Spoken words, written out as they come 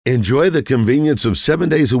Enjoy the convenience of 7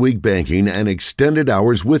 days a week banking and extended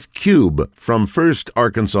hours with Cube from First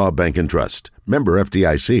Arkansas Bank and Trust. Member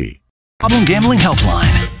FDIC. Problem Gambling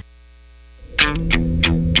Helpline.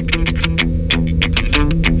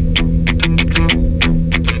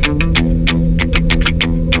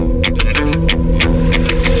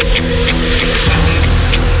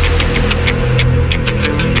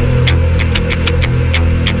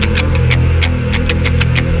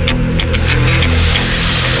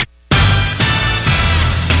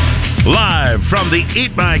 From the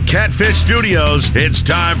Eat My Catfish studios, it's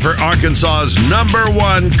time for Arkansas's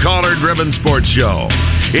 #1 collar-driven sports show.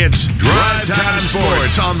 It's Drive Time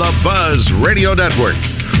Sports on the Buzz Radio Network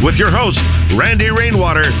with your hosts, Randy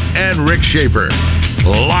Rainwater and Rick Shaeffer.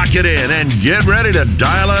 Lock it in and get ready to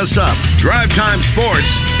dial us up. Drive Time Sports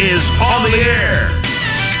is on the air.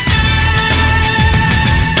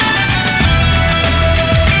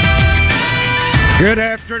 Good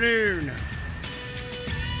afternoon.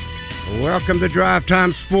 Welcome to Drive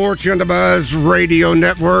Time Sports on the Buzz Radio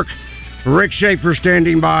Network. Rick Shaeffer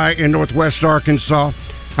standing by in Northwest Arkansas.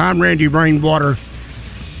 I'm Randy Rainwater.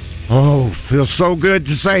 Oh, feels so good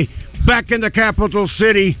to say back in the capital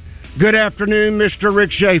city. Good afternoon, Mr.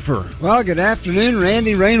 Rick Shaeffer. Well, good afternoon,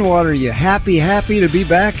 Randy Rainwater. You happy to be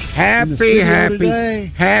back? Happy.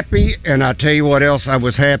 And I tell you what else I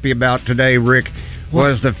was happy about today, Rick,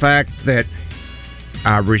 was the fact that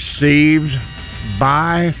I received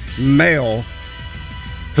by mail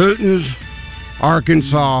Hooten's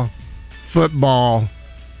Arkansas Football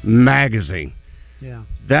Magazine. Yeah.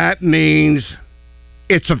 That means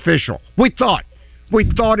it's official. We thought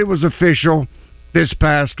it was official this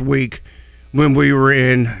past week when we were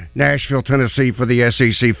in Nashville, Tennessee for the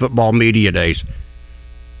SEC Football Media Days.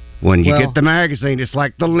 When you get the magazine, it's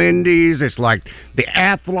like the Lindy's, it's like the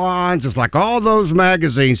Athlons, it's like all those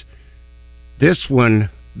magazines. This one,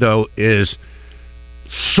 though, is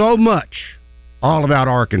so much all about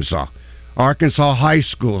Arkansas. Arkansas high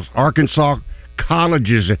schools, Arkansas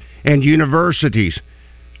colleges and universities.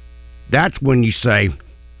 That's when you say,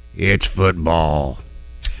 it's football.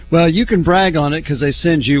 Well, you can brag on it because they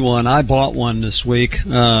send you one. I bought one this week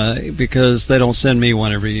because they don't send me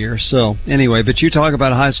one every year. So, anyway, but you talk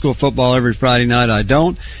about high school football every Friday night. I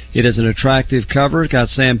don't. It is an attractive cover. It's got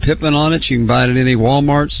Sam Pittman on it. You can buy it at any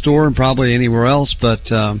Walmart store and probably anywhere else.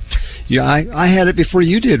 But I had it before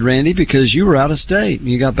you did, Randy, because you were out of state.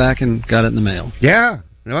 You got back and got it in the mail. Yeah.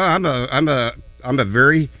 No, I'm a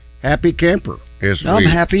very happy camper. I'm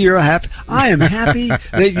happy you're happy. I am happy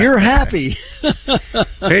that you're happy.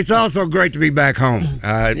 It's also great to be back home.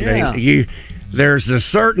 Yeah. There's a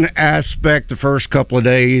certain aspect the first couple of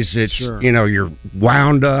days. It's you're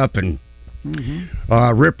wound up and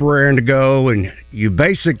rip-raring to go, and you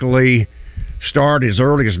basically start as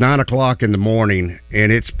early as 9 o'clock in the morning,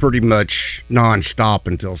 and it's pretty much nonstop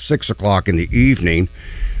until 6 o'clock in the evening.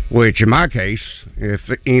 Which, in my case, if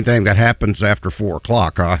anything that happens after 4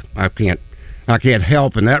 o'clock, I can't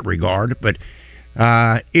help in that regard, but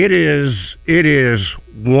it is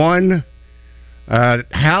one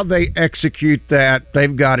how they execute that.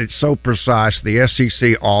 They've got it so precise. The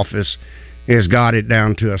SEC office has got it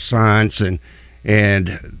down to a science,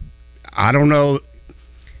 and I don't know.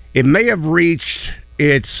 It may have reached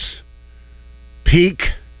its peak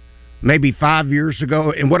maybe 5 years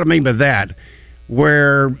ago, and what I mean by that,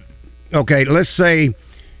 where let's say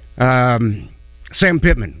Sam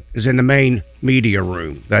Pittman is in the main media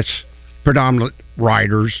room. That's predominant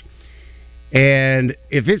writers. And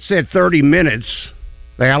if it said 30 minutes,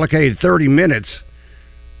 they allocated 30 minutes,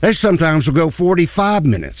 they sometimes will go 45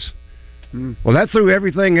 minutes. Well, that threw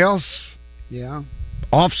everything else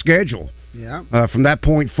off schedule from that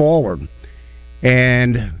point forward.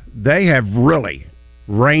 And they have really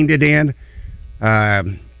reined it in.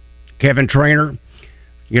 Kevin Traynor,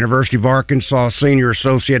 University of Arkansas Senior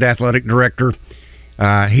Associate Athletic Director,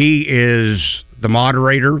 he is the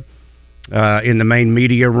moderator in the main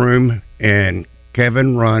media room, and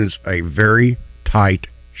Kevin runs a very tight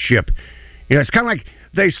ship. It's kind of like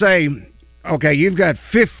they say, okay, you've got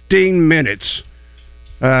 15 minutes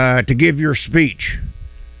to give your speech.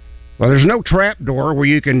 Well, there's no trap door where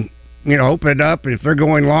you can, open it up, and if they're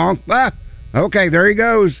going long, okay, there he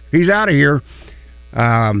goes. He's out of here.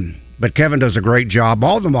 But Kevin does a great job.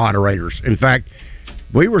 All the moderators. In fact,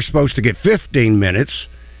 we were supposed to get 15 minutes,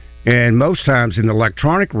 and most times in the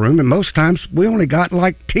electronic room, and most times we only got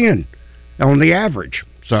like 10 on the average.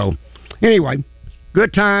 So, anyway,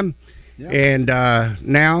 good time. Yep. And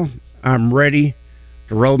now I'm ready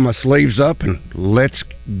to roll my sleeves up and let's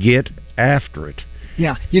get after it.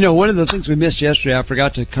 Yeah. One of the things we missed yesterday I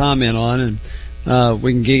forgot to comment on, and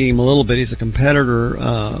we can gig him a little bit. He's a competitor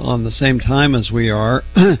on the same time as we are.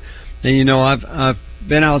 And, you know, I've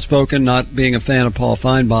been outspoken, not being a fan of Paul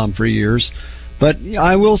Feinbaum for years. But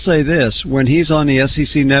I will say this, when he's on the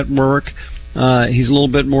SEC network, he's a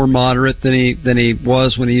little bit more moderate than he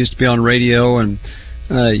was when he used to be on radio and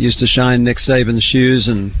used to shine Nick Saban's shoes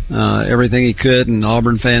and everything he could, and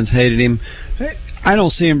Auburn fans hated him. I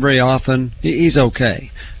don't see him very often. He's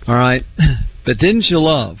okay, all right? But didn't you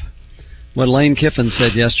love what Lane Kiffin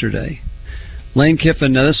said yesterday? Lane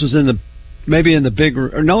Kiffin, now this was in the big,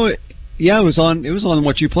 or no, yeah, it was on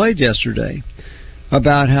what you played yesterday,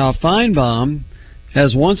 about how Feinbaum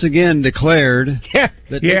has once again declared that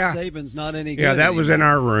Nick Saban's not any good. Yeah, that anymore. was in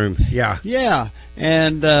our room. Yeah. Yeah,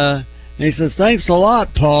 and he says, thanks a lot,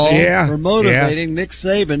 Paul, for motivating Nick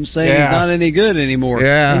Saban, saying he's not any good anymore.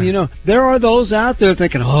 Yeah. And, you know, there are those out there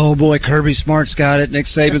thinking, oh, boy, Kirby Smart's got it, Nick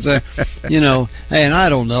Saban's you know, and I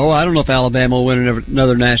don't know. I don't know if Alabama will win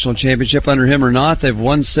another national championship under him or not. They've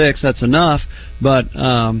won 6. That's enough. But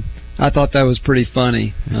I thought that was pretty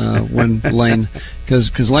funny when Lane,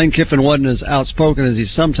 because Lane Kiffin wasn't as outspoken as he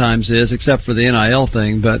sometimes is, except for the NIL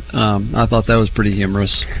thing, but I thought that was pretty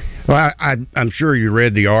humorous. Well, I'm sure you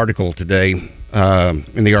read the article today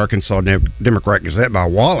in the Arkansas Democrat Gazette by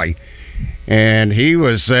Wally, and he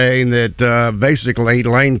was saying that basically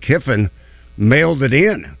Lane Kiffin mailed it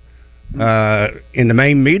in the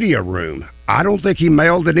main media room. I don't think he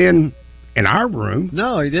mailed it in our room.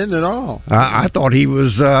 No, he didn't at all. I thought he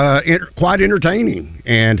was quite entertaining,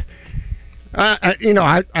 and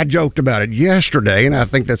I joked about it yesterday, and I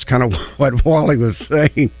think that's kind of what Wally was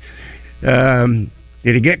saying.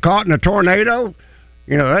 Did he get caught in a tornado?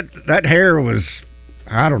 You know, that hair was,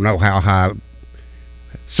 I don't know how high.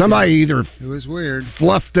 Somebody either it was weird,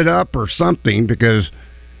 fluffed it up or something, because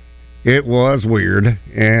it was weird.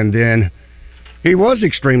 And then he was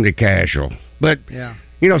extremely casual. But,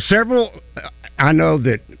 you know, I know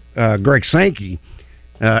that Greg Sankey,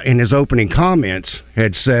 in his opening comments,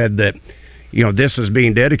 had said that, you know, this is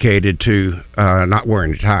being dedicated to not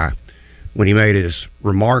wearing a tie when he made his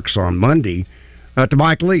remarks on Monday to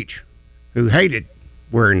Mike Leach, who hated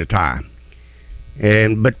wearing a tie.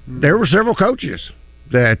 But there were several coaches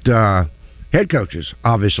that, head coaches,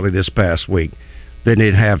 obviously, this past week, that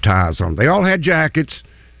didn't have ties on. They all had jackets,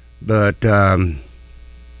 but a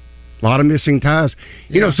lot of missing ties.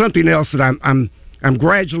 You know, something else that I'm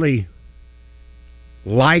gradually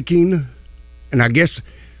liking, and I guess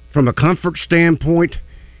from a comfort standpoint,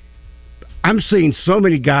 I'm seeing so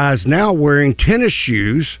many guys now wearing tennis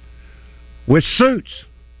shoes with suits,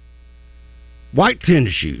 white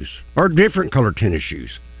tennis shoes, or different colored tennis shoes.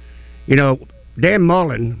 You know, Dan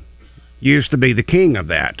Mullen used to be the king of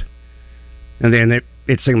that. And then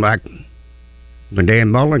it seemed like when Dan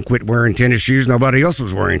Mullen quit wearing tennis shoes, nobody else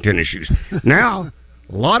was wearing tennis shoes. Now,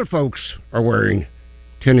 a lot of folks are wearing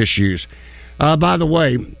tennis shoes. By the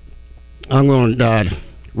way, I'm going to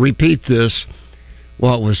repeat this,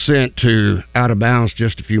 what was sent to Out of Bounds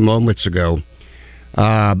just a few moments ago.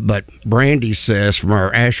 But Brandy says, from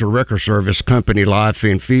our Asher Record Service Company live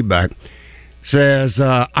feedback, says,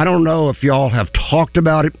 I don't know if y'all have talked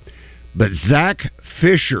about it, but Zach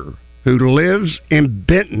Fisher, who lives in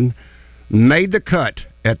Benton, made the cut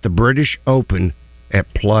at the British Open at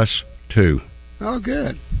 +2. Oh,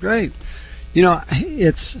 good. Great. You know, I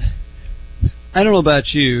don't know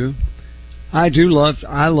about you. I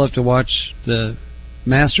love to watch the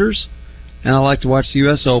Masters, and I like to watch the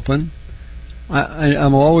U.S. Open.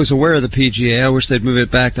 I'm always aware of the PGA. I wish they'd move it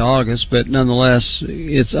back to August, but nonetheless,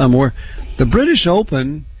 I'm aware. The British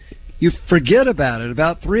Open, you forget about it.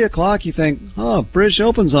 About 3 o'clock, you think, oh, British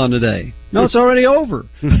Open's on today. No, it's already over.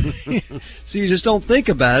 So you just don't think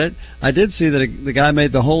about it. I did see that the guy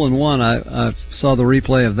made the hole-in-one. I saw the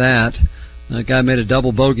replay of that. The guy made a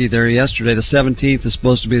double bogey there yesterday. The 17th is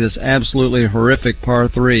supposed to be this absolutely horrific par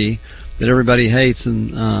 3 that everybody hates,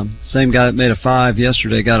 and same guy that made a 5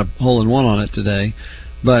 yesterday got a hole-in-one on it today.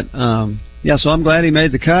 But, so I'm glad he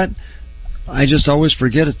made the cut. I just always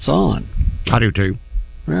forget it's on. I do, too.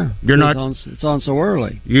 Yeah, it's on so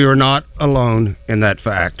early. You're not alone in that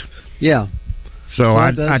fact. Yeah. So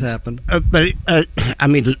that does happen. But, I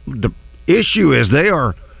mean, the issue is they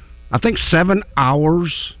are, I think, 7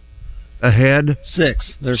 hours ahead.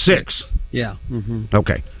 6. They're 6. Yeah. Mm-hmm.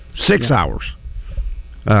 Okay. 6 hours.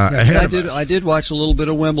 I did watch a little bit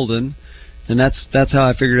of Wimbledon, and that's how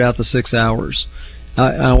I figured out the 6 hours.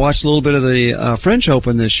 I watched a little bit of the French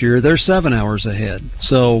Open this year. They're 7 hours ahead.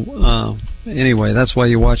 So anyway, that's why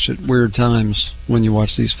you watch at weird times when you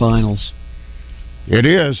watch these finals. It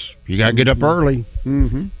is. You got to get up early.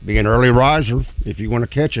 Mm-hmm. Be an early riser if you want to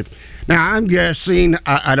catch it. Now, I'm guessing,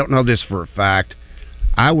 I don't know this for a fact,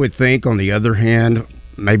 I would think, on the other hand,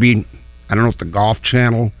 maybe, I don't know if the Golf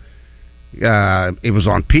Channel, it was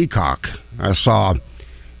on Peacock. I saw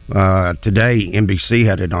today NBC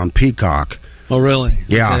had it on Peacock. Oh, really?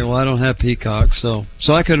 Yeah. Okay, well, I don't have Peacock, so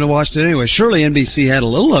I couldn't have watched it anyway. Surely NBC had a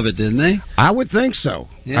little of it, didn't they? I would think so.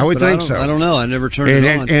 Yeah, I would think so. I don't know. I never turned it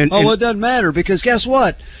on. Well, it doesn't matter, because guess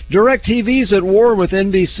what? DirecTV's at war with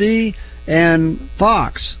NBC and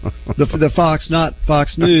Fox. the Fox, not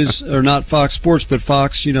Fox News, or not Fox Sports, but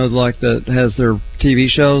Fox, like that has their TV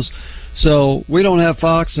shows. So we don't have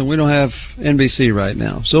Fox and we don't have NBC right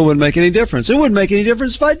now. So it wouldn't make any difference. It wouldn't make any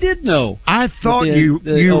difference if I did know. I thought you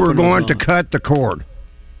were going to cut the cord.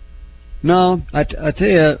 No, I tell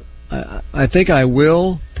you, I think I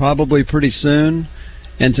will probably pretty soon.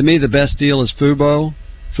 And to me, the best deal is Fubo.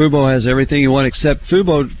 Fubo has everything you want except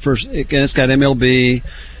Fubo. It's got MLB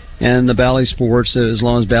and the Bally Sports as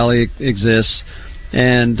long as Bally exists,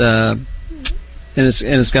 and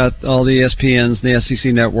it's got all the ESPNs, the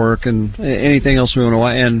SEC network, and anything else we want to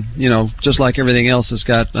watch. And just like everything else, it's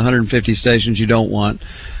got 150 stations you don't want,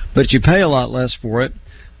 but you pay a lot less for it.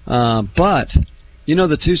 But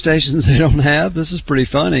the 2 stations they don't have, this is pretty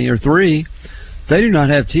funny, or 3. They do not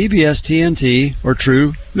have TBS, TNT, or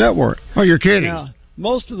True Network. Oh, you're kidding. Now,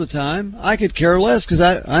 most of the time, I could care less because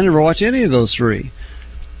I never watch any of those 3.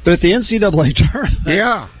 But at the NCAA tournament,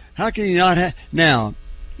 yeah, how can you not have... Now,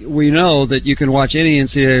 we know that you can watch any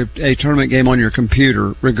NCAA tournament game on your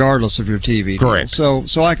computer, regardless of your TV. Correct. So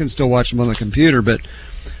I can still watch them on the computer, but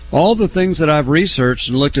all the things that I've researched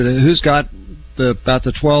and looked at who's got about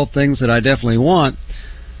the 12 things that I definitely want,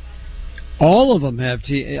 all of them have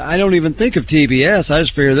I don't even think of TBS. I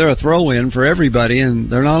just figure they're a throw-in for everybody, and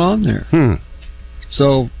they're not on there.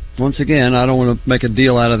 So, once again, I don't want to make a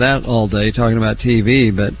deal out of that all day, talking about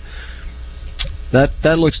TV, but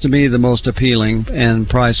that looks to me the most appealing, and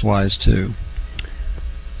price-wise, too.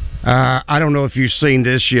 I don't know if you've seen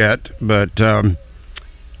this yet, but the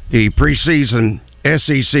preseason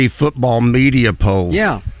SEC football media poll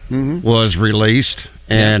was released,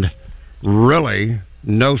 and really,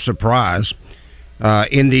 no surprise.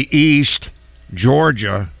 In the East,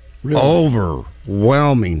 Georgia,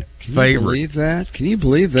 overwhelming favorite. Can you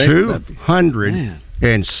believe that?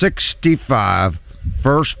 265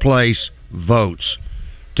 first-place votes.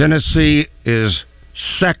 Tennessee is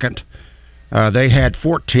second. They had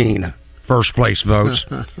 14 first-place votes.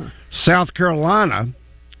 South Carolina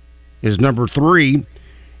is number 3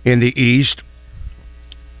 in the East.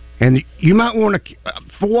 And you might want to,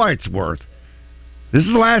 for what it's worth, this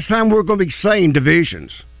is the last time we're going to be saying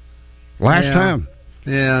divisions. Last time.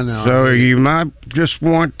 Yeah, no. So you might just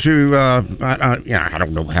want to, I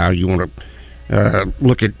don't know how you want to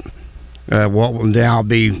look at what will now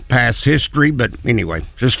be past history, but anyway,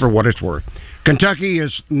 just for what it's worth. Kentucky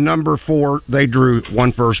is number 4. They drew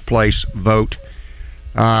 1 first-place vote.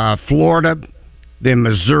 Florida, then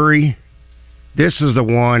Missouri. This is the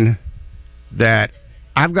one that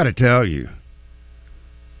I've got to tell you.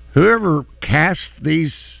 Whoever cast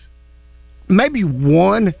these, maybe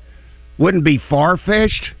one wouldn't be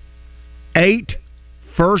far-fetched. 8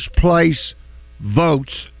 first-place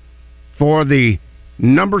votes for the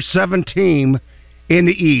number 7 team in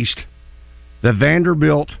the East, the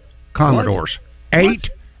Vanderbilt Commodores. What?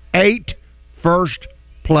 8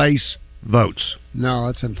 first-place votes. No,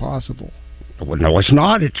 that's impossible. Well, no, it's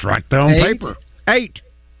not. It's right there on paper. 8.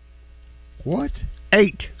 What?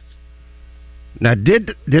 8. Now,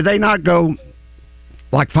 did they not go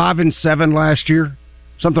like 5-7 last year?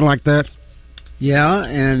 Something like that? Yeah,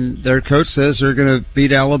 and their coach says they're going to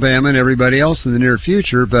beat Alabama and everybody else in the near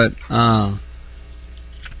future, but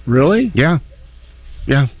really? Yeah.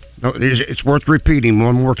 No, it's worth repeating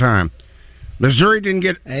one more time. Missouri didn't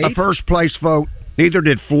get 8? a first-place vote. Neither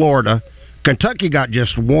did Florida. Kentucky got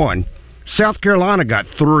just 1. South Carolina got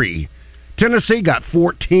 3. Tennessee got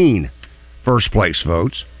 14 first-place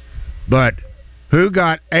votes. But who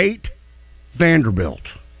got 8? Vanderbilt.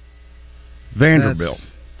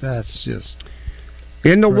 That's just...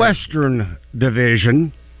 In the Western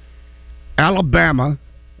Division, Alabama,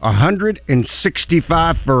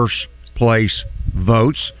 165 first-place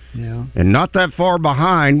votes. Yeah. And not that far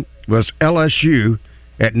behind was LSU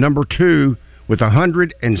at number 2 with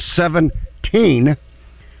 117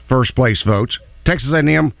 first-place votes. Texas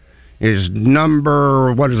A&M is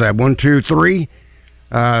number, 1, 2, 3?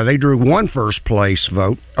 They drew 1 first-place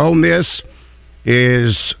vote. Ole Miss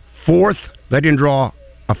is 4th. They didn't draw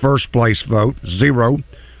a first-place vote, 0.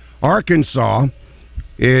 Arkansas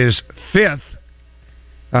is 5th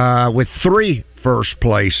with 3 first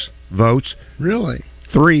place votes. Really?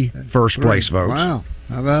 3 first place votes. Wow.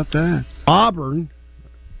 How about that? Auburn,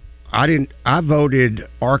 I voted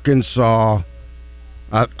Arkansas.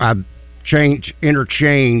 I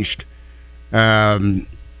interchanged. I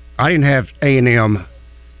didn't have A&M.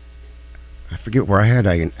 I forget where I had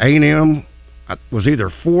A&M. A&M was either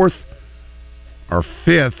 4th or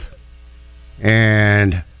 5th,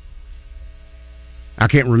 and I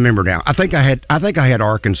can't remember now. I think I had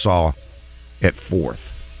Arkansas at 4th.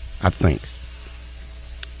 I think.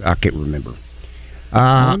 I can't remember.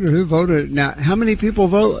 I wonder who voted. Now, how many people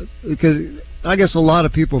vote? Because I guess a lot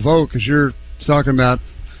of people vote because you're talking about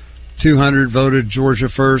 200 voted Georgia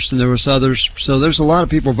first, and there was others. So there's a lot of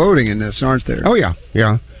people voting in this, aren't there? Oh, yeah.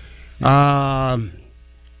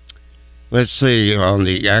 Let's see on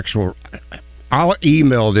the actual. I'll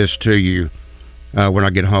email this to you when I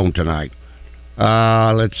get home tonight.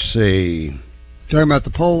 Let's see. Talking about the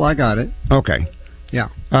poll, I got it. Okay. Yeah.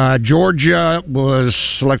 Georgia was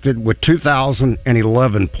selected with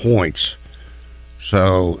 2,011 points.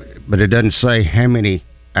 So, but it doesn't say how many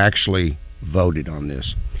actually voted on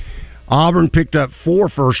this. Auburn picked up 4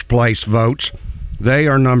 first place votes. They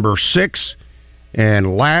are number 6.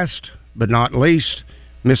 And last but not least,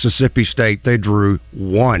 Mississippi State, they drew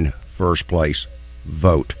 1 first place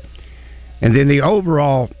vote. And then the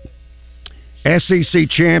overall SEC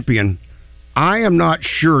champion, I am not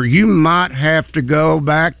sure. You might have to go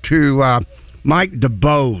back to Mike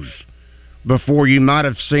DeBose before you might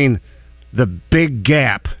have seen the big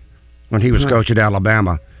gap when he was coach at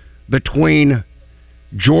Alabama between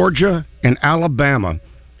Georgia and Alabama.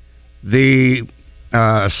 The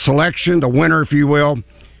selection, the winner, if you will,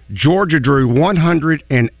 Georgia drew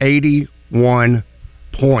 181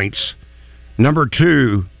 points. Number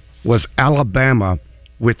 2 was Alabama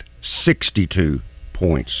with 62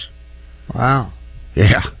 points. Wow.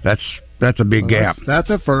 Yeah, that's a big gap. That's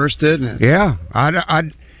a first, isn't it? Yeah.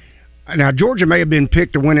 Now, Georgia may have been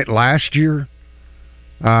picked to win it last year,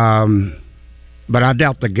 but I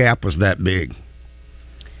doubt the gap was that big.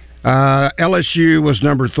 LSU was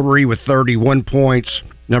number 3 with 31 points.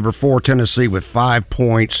 Number 4, Tennessee with 5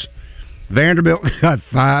 points. Vanderbilt got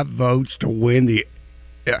 5 votes to win the.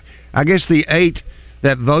 I guess the 8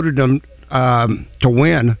 that voted them to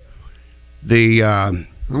win the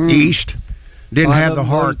East didn't have the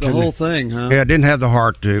heart the whole thing, huh? Yeah, didn't have the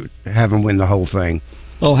heart to have them win the whole thing.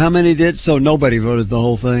 Oh, how many did? So nobody voted the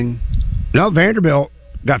whole thing? No, Vanderbilt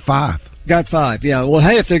got 5. Got 5, yeah. Well,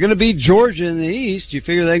 hey, if they're going to beat Georgia in the East, you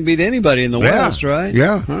figure they can beat anybody in the West, right?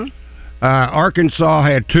 Yeah. Huh? Arkansas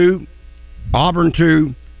had 2, Auburn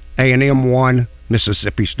 2, A&M 1,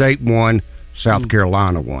 Mississippi State 1, South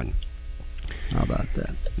Carolina 1. How about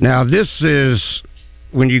that? Now, this is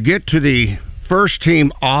when you get to the first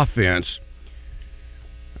team offense.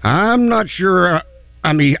 I'm not sure.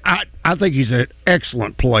 I mean, I think he's an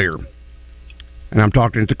excellent player, and I'm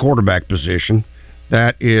talking at the quarterback position.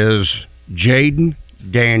 That is Jaden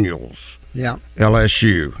Daniels. Yeah.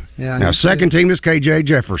 LSU. Yeah. Now, second team is KJ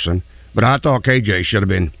Jefferson, but I thought KJ should have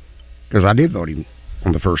been, because I did vote him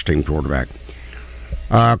on the first team quarterback.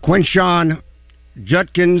 Quinshawn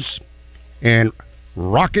Judkins and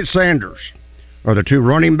Rocket Sanders are the 2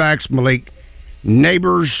 running backs. Malik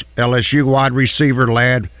Neighbors, LSU wide receiver.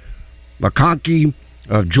 Ladd McConkey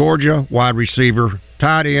of Georgia, wide receiver.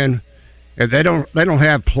 Tight end. They don't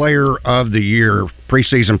have player of the year,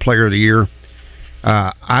 preseason player of the year.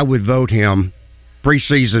 I would vote him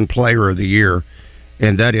preseason player of the year,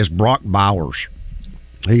 and that is Brock Bowers.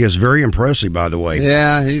 He is very impressive, by the way.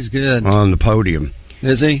 Yeah, he's good on the podium.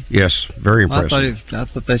 Is he? Yes, very impressive. I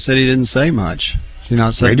thought they said he didn't say much. Is he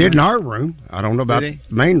not saying? They did in our room. I don't know about the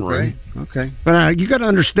main room. Okay. But you got to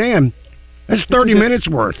understand, that's 30 minutes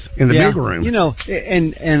worth in the big room. You know,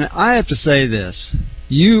 and I have to say this.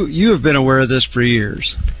 You have been aware of this for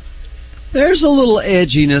years. There's a little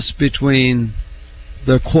edginess between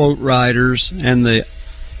the quote writers and the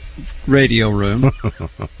radio room.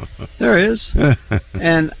 There is.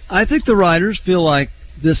 And I think the writers feel like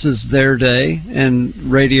this is their day,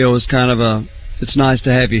 and radio is kind of it's nice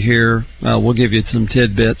to have you here. We'll give you some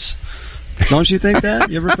tidbits. Don't you think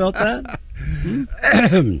that? You ever felt that?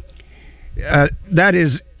 That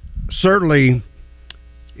is certainly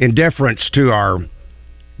in deference to our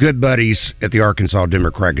good buddies at the Arkansas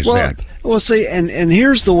Democrat Gazette. Well, see, and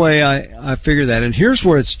here's the way I figure that, and here's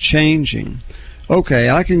where it's changing. Okay,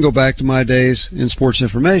 I can go back to my days in sports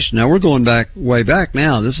information. Now, we're going back way back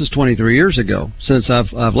now. This is 23 years ago since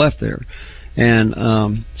I've left there.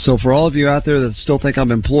 And so for all of you out there that still think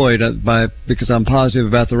I'm employed because I'm positive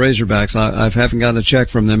about the Razorbacks, I haven't gotten a check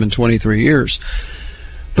from them in 23 years.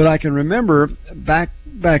 But I can remember back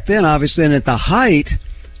then, obviously, and at the height,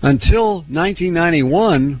 until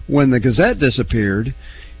 1991, when the Gazette disappeared,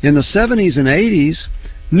 in the 70s and 80s,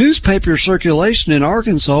 newspaper circulation in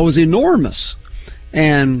Arkansas was enormous.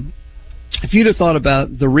 And if you'd have thought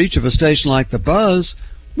about the reach of a station like the Buzz,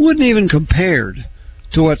 wouldn't even compared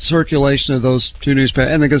to what circulation of those two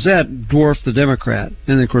newspapers. And the Gazette dwarfed the Democrat.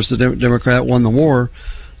 And, of course, the Democrat won the war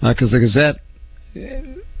because the Gazette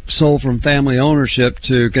sold from family ownership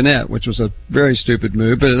to Gannett, which was a very stupid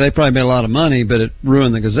move. But they probably made a lot of money, but it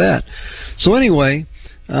ruined the Gazette. So anyway,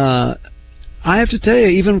 I have to tell you,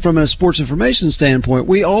 even from a sports information standpoint,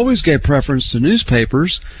 we always gave preference to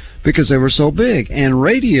newspapers because they were so big. And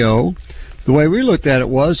radio, the way we looked at it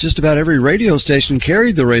was just about every radio station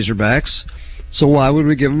carried the Razorbacks, so why would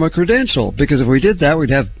we give them a credential? Because if we did that, we'd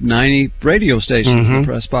have 90 radio stations in the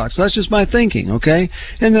press box. So that's just my thinking, okay?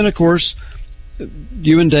 And then, of course,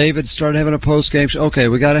 you and David started having a post-game show. Okay,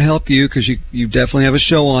 we got to help you because you definitely have a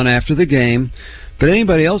show on after the game. But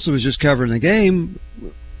anybody else who was just covering the game,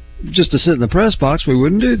 just to sit in the press box, we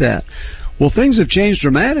wouldn't do that. Well, things have changed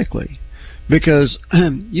dramatically because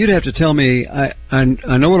you'd have to tell me, I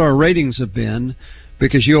know what our ratings have been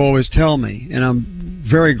because you always tell me, and I'm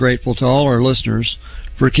very grateful to all our listeners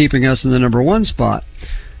for keeping us in the number one spot.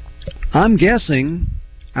 I'm guessing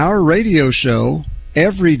our radio show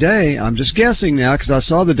every day, I'm just guessing now because I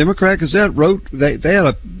saw the Democrat Gazette wrote, they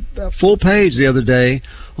had a full page the other day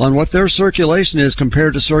on what their circulation is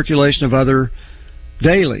compared to circulation of other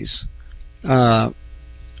dailies.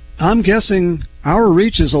 I'm guessing our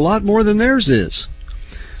reach is a lot more than theirs is.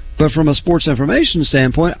 But from a sports information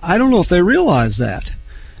standpoint, I don't know if they realize that.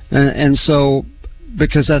 And so,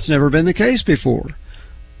 because that's never been the case before.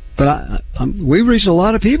 But we reach a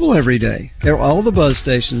lot of people every day. All the Buzz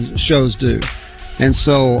stations shows do. And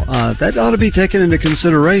so that ought to be taken into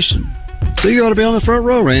consideration. So you ought to be on the front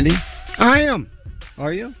row, Randy. I am.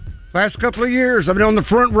 Are you? Last couple of years, I've been on the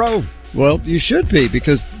front row. Well, you should be,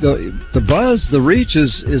 because the buzz, the reach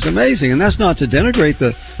is amazing. And that's not to denigrate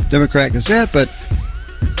the Democrat Gazette, but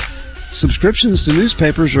subscriptions to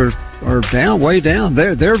newspapers are down, way down.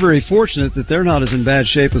 They're very fortunate that they're not as in bad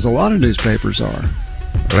shape as a lot of newspapers are.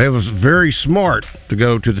 Well, it was very smart to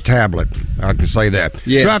go to the tablet. I can say that.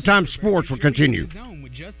 Yes. Drive Time Sports will continue.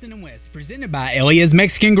 Justin and West, presented by Elia's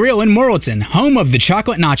Mexican Grill in Morrilton, home of the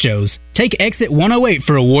chocolate nachos. Take exit 108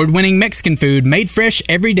 for award-winning Mexican food made fresh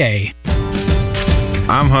every day.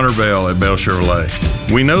 I'm Hunter Bell at Bell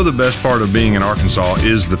Chevrolet. We know the best part of being in Arkansas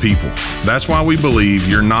is the people. That's why we believe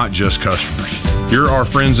you're not just customers. You're our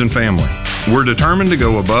friends and family. We're determined to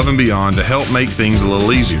go above and beyond to help make things a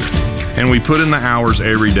little easier. And we put in the hours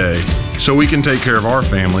every day so we can take care of our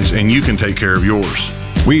families and you can take care of yours.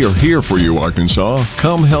 We are here for you, Arkansas.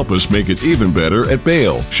 Come help us make it even better at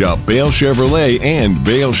Bale. Shop Bale Chevrolet and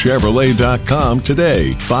BaleChevrolet.com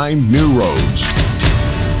today. Find new roads.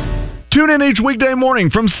 Tune in each weekday morning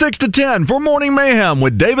from 6 to 10 for Morning Mayhem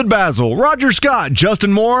with David Basil, Roger Scott,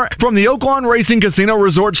 Justin Moore from the Oaklawn Racing Casino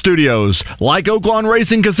Resort Studios. Like Oaklawn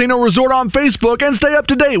Racing Casino Resort on Facebook and stay up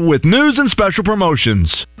to date with news and special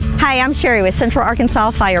promotions. Hi, I'm Sherry with Central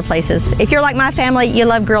Arkansas Fireplaces. If you're like my family, you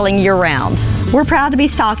love grilling year-round. We're proud to be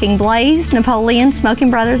stocking Blaze, Napoleon,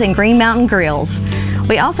 Smoking Brothers, and Green Mountain grills.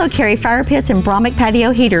 We also carry fire pits and Brahmic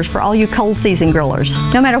patio heaters for all you cold season grillers.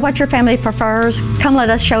 No matter what your family prefers, come let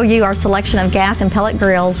us show you our selection of gas and pellet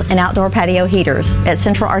grills and outdoor patio heaters at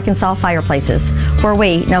Central Arkansas Fireplaces, where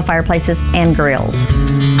we know fireplaces and grills.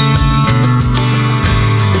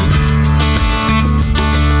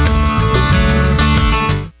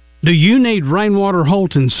 Do you need Rainwater,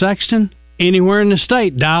 Holt, and Sexton? Anywhere in the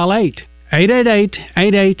state, dial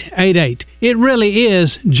 888-8888. It really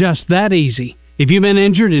is just that easy. If you've been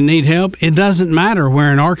injured and need help, it doesn't matter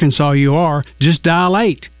where in Arkansas you are. Just dial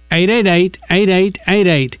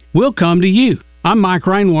 888-8888. We'll come to you. I'm Mike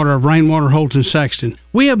Rainwater of Rainwater, Holt & Sexton.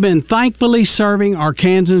 We have been thankfully serving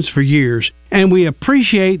Arkansans for years, and we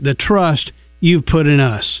appreciate the trust you've put in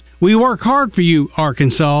us. We work hard for you,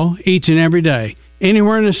 Arkansas, each and every day.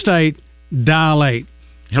 Anywhere in the state, dial 8.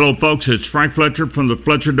 Hello, folks. It's Frank Fletcher from the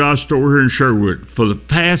Fletcher Dodge store here in Sherwood. For the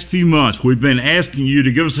past few months, we've been asking you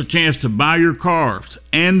to give us a chance to buy your cars,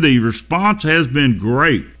 and the response has been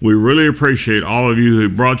great. We really appreciate all of you who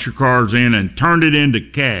brought your cars in and turned it into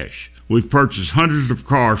cash. We've purchased hundreds of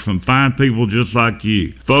cars from fine people just like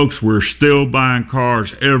you. Folks, we're still buying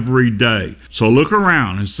cars every day. So look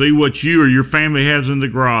around and see what you or your family has in the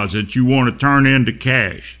garage that you want to turn into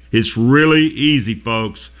cash. It's really easy,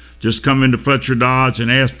 folks. Just come into Fletcher Dodge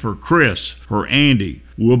and ask for Chris or Andy.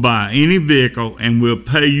 We'll buy any vehicle, and we'll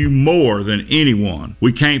pay you more than anyone.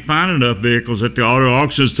 We can't find enough vehicles at the auto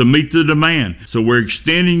auctions to meet the demand, so we're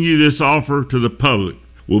extending you this offer to the public.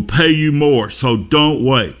 We'll pay you more, so don't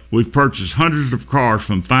wait. We've purchased hundreds of cars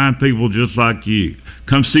from fine people just like you.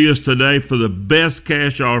 Come see us today for the best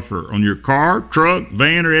cash offer on your car, truck,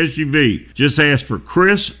 van, or SUV. Just ask for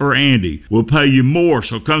Chris or Andy. We'll pay you more,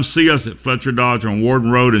 so come see us at Fletcher Dodge on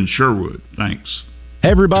Warden Road in Sherwood. Thanks. Hey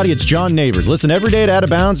everybody, it's John Neighbors. Listen every day at Out of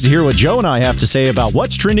Bounds to hear what Joe and I have to say about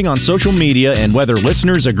what's trending on social media and whether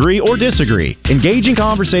listeners agree or disagree. Engaging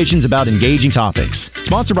conversations about engaging topics.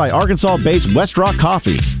 Sponsored by Arkansas-based West Rock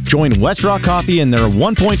Coffee. Join West Rock Coffee and their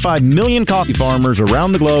 1.5 million coffee farmers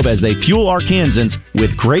around the globe as they fuel Arkansans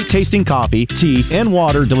with great tasting coffee, tea, and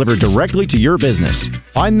water delivered directly to your business.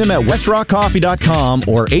 Find them at westrockcoffee.com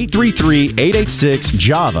or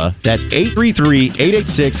 833-886-JAVA. That's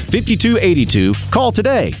 833-886-5282. Call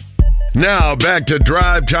today. Now back to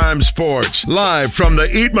Drive Time Sports, live from the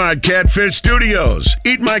Eat My Catfish studios.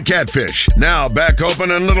 Eat My Catfish, now back open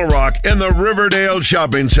in Little Rock in the Riverdale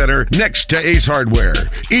Shopping Center next to Ace Hardware.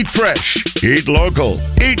 Eat fresh, eat local,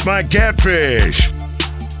 Eat My Catfish.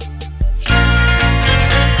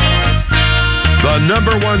 The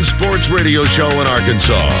 #1 sports radio show in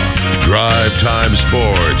Arkansas. Drive Time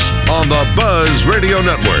Sports on the Buzz Radio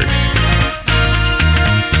Network.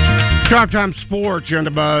 Drive Time Sports on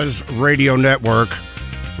the Buzz Radio Network.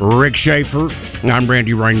 Rick Shaeffer. I'm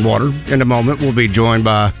Randy Rainwater. In a moment, we'll be joined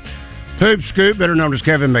by Hoop Scoop, better known as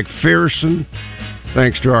Kevin McPherson.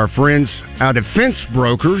 Thanks to our friends out at Fence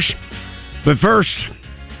Brokers. But first,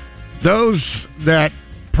 those that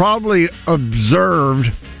probably observed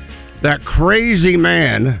that crazy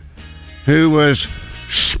man who was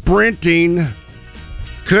sprinting,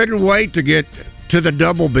 couldn't wait to get to the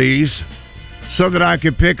Double B's so that I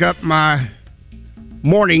could pick up my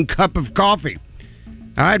morning cup of coffee.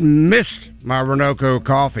 I'd missed my Renoco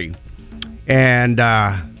coffee, and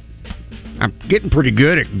I'm getting pretty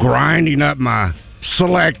good at grinding up my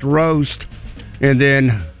select roast and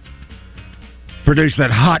then produce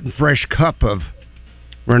that hot and fresh cup of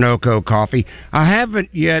Renoco coffee. I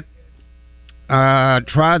haven't yet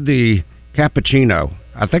tried the cappuccino.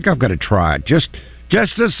 I think I've got to try it, just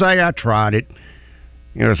to say I tried it.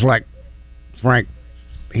 You know, it's like Frank,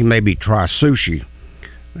 he made me try sushi,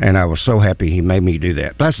 and I was so happy he made me do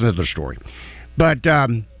that. That's another story. But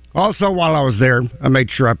also, while I was there, I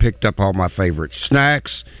made sure I picked up all my favorite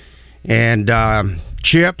snacks and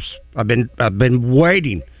chips. I've been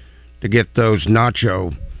waiting to get those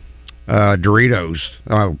nacho Doritos.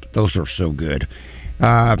 Oh, those are so good.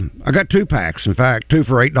 I got 2 packs. In fact, 2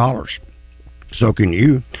 for $8. So can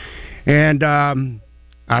you. And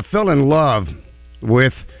I fell in love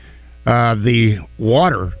with the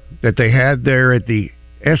water that they had there at the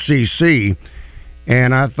SEC,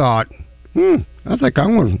 and I thought, I think I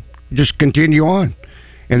want to just continue on.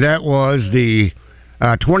 And that was the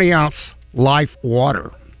 20-ounce Life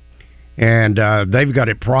Water. And they've got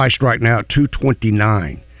it priced right now at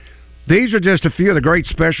 $2.29. These are just a few of the great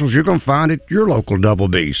specials you're going to find at your local Double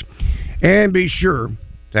B's. And be sure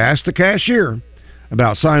to ask the cashier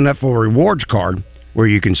about signing up for a rewards card where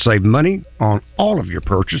you can save money on all of your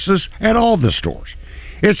purchases at all the stores.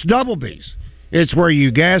 It's Double B's. It's where you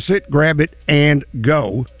gas it, grab it, and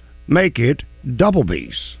go. Make it Double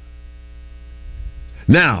B's.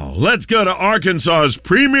 Now, let's go to Arkansas's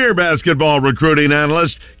premier basketball recruiting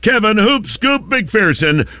analyst, Kevin Hoop Scoop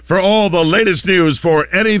McPherson, for all the latest news for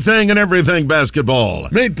anything and everything basketball.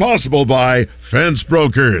 Made possible by Fence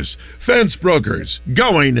Brokers. Fence Brokers,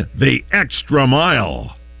 going the extra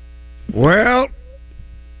mile. Well,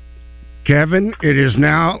 Kevin, it is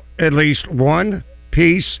now at least one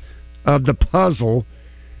piece of the puzzle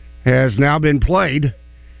has now been played,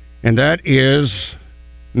 and that is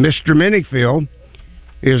Mr. Minifield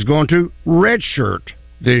is going to redshirt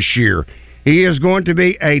this year. He is going to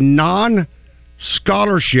be a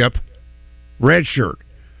non-scholarship redshirt.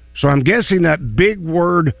 So I'm guessing that big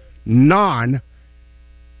word non,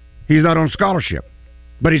 he's not on scholarship,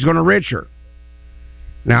 but he's going to redshirt.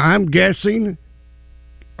 Now I'm guessing,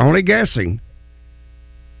 only guessing,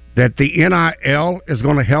 that the NIL is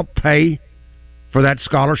going to help pay for that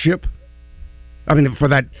scholarship. I mean,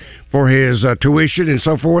 for his tuition and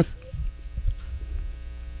so forth.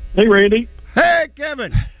 Hey, Randy. Hey,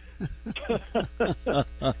 Kevin.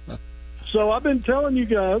 So I've been telling you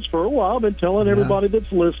guys for a while, I've been telling everybody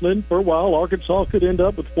that's listening for a while, Arkansas could end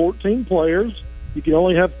up with 14 players. You can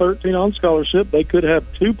only have 13 on scholarship. They could have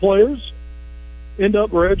 2 players end up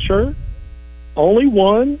redshirt, only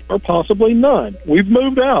 1 or possibly none. We've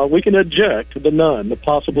moved out. We can eject the none, the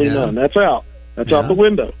possibly none. That's out. That's out the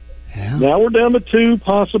window. Yeah. Now we're down to 2,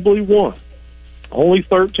 possibly 1. Only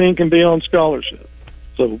 13 can be on scholarship.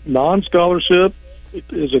 So non-scholarship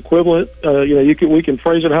is equivalent. We can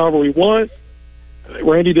phrase it however we want.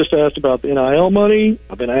 Randy just asked about the NIL money.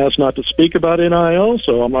 I've been asked not to speak about NIL,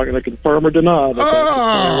 so I'm not going to confirm or deny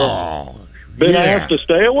that. Been asked to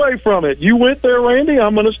stay away from it. You went there, Randy.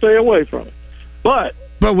 I'm going to stay away from it. But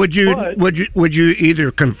would you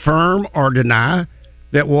either confirm or deny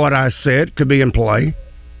that what I said could be in play?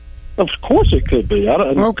 Of course, it could be.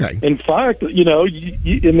 Okay. In fact,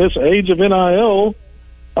 in this age of NIL,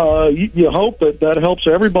 you hope that helps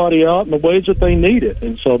everybody out in the ways that they need it,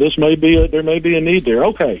 and so there may be a need there.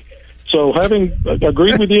 Okay, so having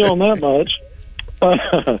agreed with you on that much,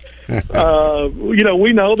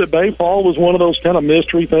 we know that Bay Fall was one of those kind of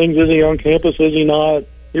mystery things. Is he on campus? Is he not?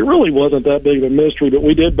 It really wasn't that big of a mystery, but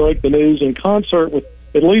we did break the news in concert with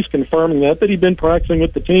at least confirming that he'd been practicing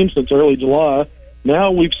with the team since early July.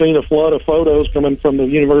 Now we've seen a flood of photos coming from the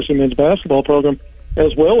University men's basketball program,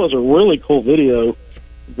 as well as a really cool video.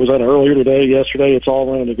 Was that earlier today, yesterday? It's all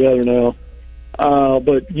running together now.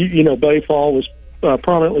 But Bay Fall was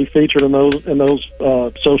prominently featured in those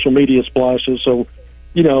social media splashes. So,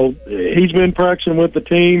 he's been practicing with the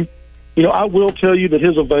team. I will tell you that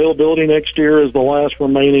his availability next year is the last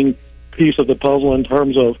remaining piece of the puzzle in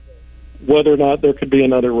terms of whether or not there could be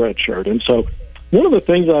another red shirt. And so, one of the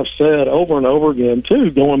things I've said over and over again,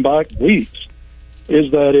 too, going back weeks,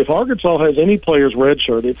 is that if Arkansas has any players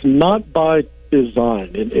redshirt, it's not by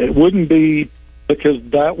design. It wouldn't be because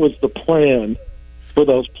that was the plan for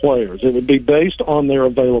those players. It would be based on their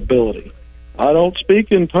availability. I don't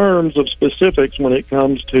speak in terms of specifics when it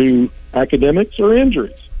comes to academics or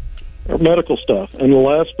injuries or medical stuff,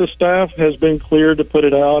 unless the staff has been cleared to put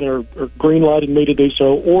it out or green-lighted me to do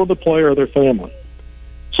so, or the player or their family.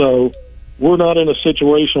 So we're not in a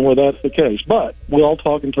situation where that's the case, but we all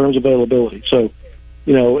talk in terms of availability. So,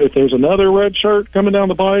 if there's another red shirt coming down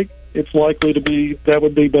the pike, it's likely to be, that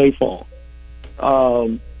would be Bay Fall.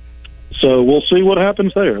 So we'll see what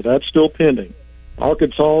happens there. That's still pending.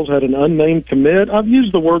 Arkansas's had an unnamed commit. I've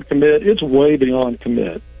used the word commit. It's way beyond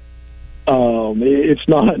commit. It's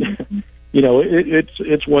not,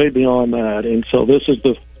 it's way beyond that. And so this is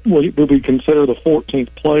what we consider the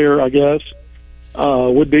 14th player, I guess,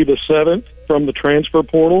 would be the 7th from the transfer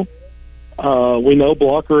portal. We know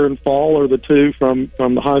Blocker and Fall are the 2 from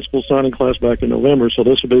the high school signing class back in November, so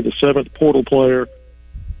this would be the 7th portal player.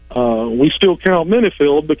 We still count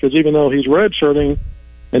Minifield because even though he's redshirting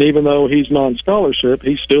and even though he's non-scholarship,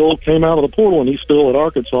 he still came out of the portal and he's still at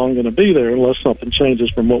Arkansas and going to be there unless something changes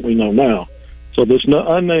from what we know now. So this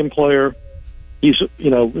unnamed player, he's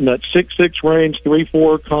in that 6'6" range,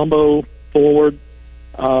 3-4 combo forward,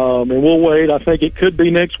 and we'll wait. I think it could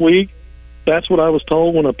be next week. That's what I was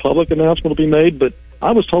told when a public announcement will be made, but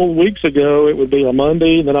I was told weeks ago it would be a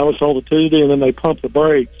Monday, and then I was told a Tuesday, and then they pumped the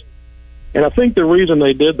brakes. And I think the reason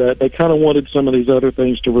they did that, they kind of wanted some of these other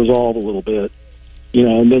things to resolve a little bit,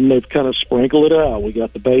 and then they've kind of sprinkled it out. We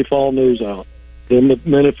got the Bay Fall news out, then the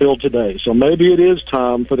Minifield today. So maybe it is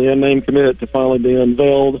time for the unnamed commit to finally be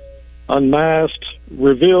unveiled, unmasked,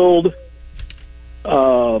 revealed,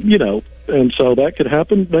 and so that could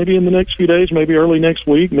happen maybe in the next few days, maybe early next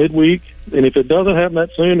week, midweek. And if it doesn't happen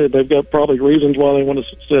that soon, they've got probably reasons why they want to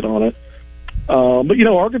sit on it. But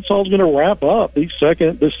Arkansas is going to wrap up this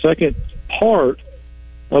second part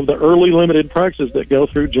of the early limited practices that go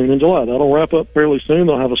through June and July. That'll wrap up fairly soon.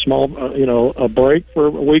 They'll have a small, a break for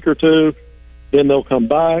a week or two. Then they'll come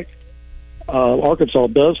back. Arkansas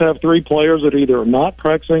does have 3 players that either are not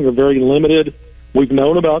practicing or very limited. We've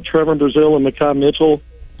known about Trevor Brazil and Mekhi Mitchell.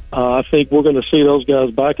 I think we're going to see those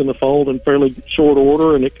guys back in the fold in fairly short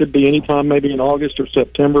order, and it could be any time maybe in August or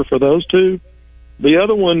September for those 2. The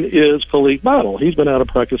other one is Khalik Battle. He's been out of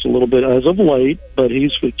practice a little bit as of late, but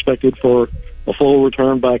he's expected for a full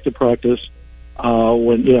return back to practice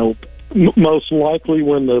when, most likely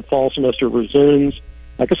when the fall semester resumes.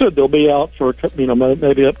 Like I said, they'll be out for,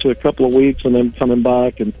 maybe up to a couple of weeks and then coming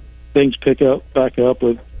back, and things pick back up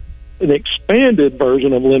with an expanded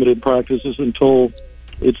version of limited practices until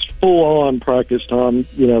it's full-on practice time,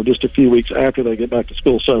 just a few weeks after they get back to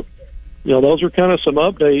school. So, those are kind of some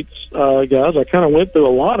updates, guys. I kind of went through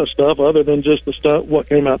a lot of stuff other than just what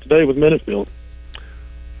came out today with Minifield.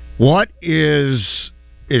 What is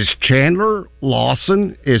Chandler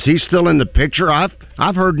Lawson? Is he still in the picture?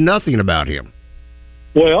 I've heard nothing about him.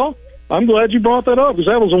 Well, I'm glad you brought that up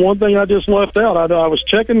because that was the one thing I just left out. I was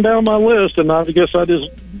checking down my list, and I guess I just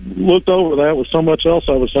looked over that with so much else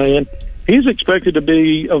I was saying. He's expected to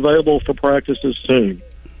be available for practices soon.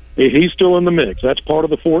 He's still in the mix. That's part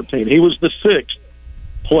of the 14. He was the 6th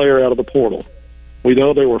player out of the portal. We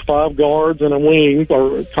know there were 5 guards and a wing,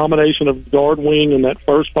 or a combination of guard wing, and that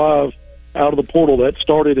first 5 out of the portal. That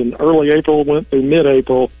started in early April, went through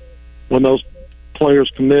mid-April when those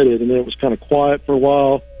players committed, and then it was kind of quiet for a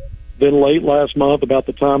while. Then late last month, about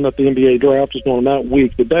the time that the NBA draft was going, that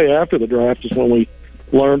week, the day after the draft is when we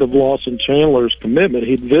learned of Lawson Chandler's commitment.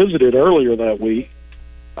 He'd visited earlier that week.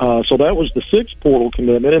 So that was the 6th portal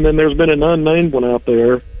commitment, and then there's been an unnamed one out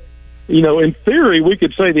there. You know, in theory, we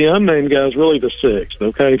could say the unnamed guy is really the 6th,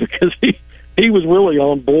 okay, because he was really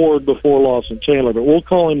on board before Lawson Chandler, but we'll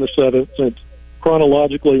call him the 7th since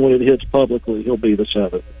chronologically when it hits publicly, he'll be the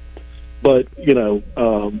 7th. But, you know,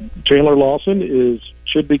 Chandler Lawson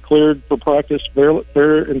should be cleared for practice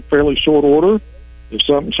in fairly short order. If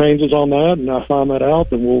something changes on that and I find that out,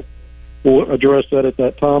 then we'll address that at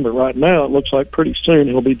that time. But right now, it looks like pretty soon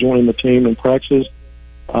he'll be joining the team in practice.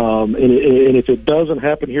 And if it doesn't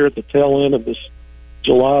happen here at the tail end of this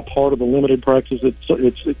July part of the limited practice,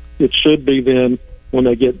 it should be then when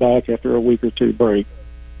they get back after a week or 2 break.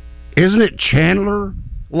 Isn't it Chandler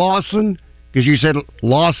Lawson? Because you said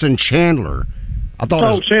Lawson Chandler. I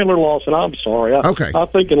thought Chandler Lawson. I'm sorry. Okay. I'm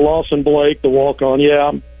thinking Lawson Blake, the walk-on.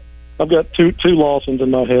 Yeah, I've got two Lawsons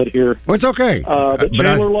in my head here. Well, it's okay. But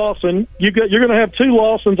Chandler Lawson, you're going to have 2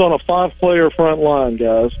 Lawsons on a 5-player front line,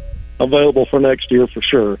 guys, available for next year for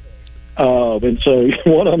sure. And so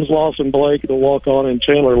one of them's Lawson Blake, the walk-on, and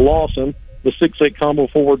Chandler Lawson, the 6'8" combo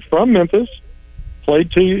forward from Memphis.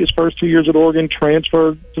 Played his first 2 years at Oregon,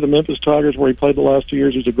 transferred to the Memphis Tigers where he played the last 2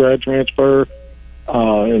 years. He's a grad transfer,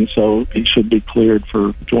 and so he should be cleared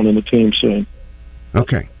for joining the team soon.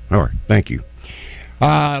 Okay. All right. Thank you.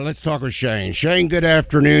 Let's talk with Shane. Shane, good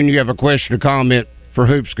afternoon. You have a question or comment for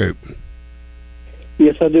Hoop Scoop?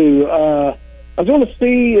 Yes, I do. I was going to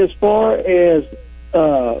see as far as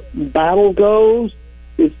Battle goes.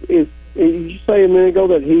 Did you say a minute ago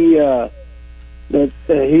that he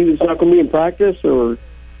was not going to be in practice, or?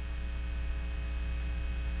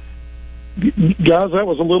 Guys, that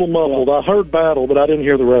was a little muffled. I heard Battle, but I didn't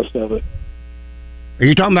hear the rest of it. Are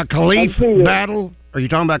you talking about Khalif Battle? Are you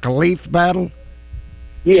talking about Khalif Battle?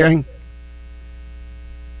 Yeah. Shane?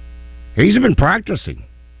 He's been practicing.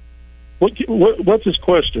 What's his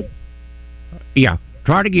question? Yeah.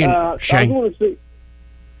 Try it again, Shane. I want to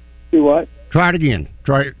see what? Try it again.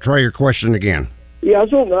 Try your question again. Yeah,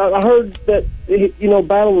 I heard that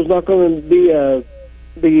Battle was not going to be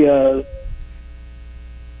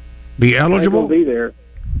eligible. Be there.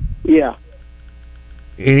 Yeah.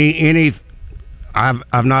 Any?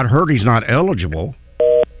 I've not heard he's not eligible.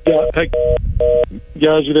 Yeah. Hey,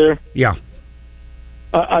 guys, you there? Yeah.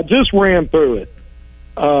 I just ran through it.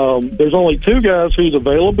 There's only 2 guys whose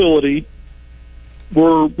availability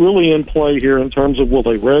were really in play here in terms of will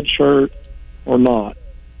they redshirt or not.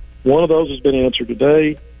 One of those has been answered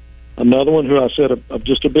today. Another one, who I said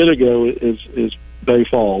just a bit ago, is Bay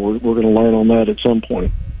Fall. We're going to learn on that at some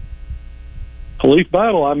point. Khalif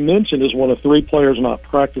Battle, I mentioned, is one of 3 players not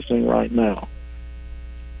practicing right now.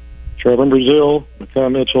 Trevor Brazil,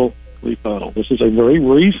 Makai Mitchell, Khalif Battle. This is a very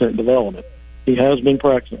recent development. He has been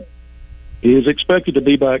practicing. He is expected to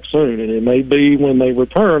be back soon, and it may be when they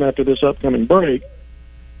return after this upcoming break,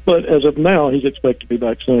 but as of now, he's expected to be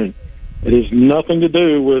back soon. It has nothing to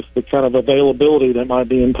do with the kind of availability that might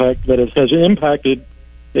be has impacted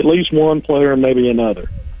at least one player and maybe another.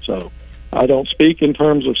 So I don't speak in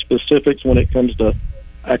terms of specifics when it comes to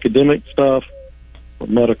academic stuff or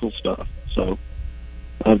medical stuff. So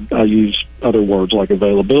I use other words like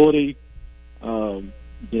availability, and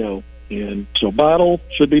so Battle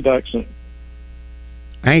should be back soon.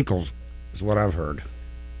 Ankles is what I've heard,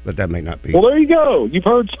 but that may not be. Well, there you go. You've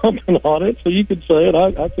heard something on it, so you could say it.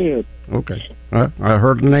 I can't. Okay. I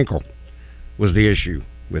heard an ankle was the issue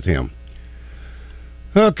with him.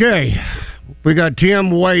 Okay. We got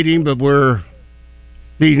Tim waiting, but we're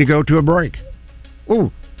needing to go to a break.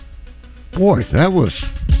 Oh, boy, that was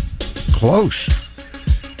close.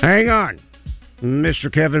 Hang on.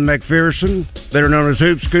 Mr. Kevin McPherson, better known as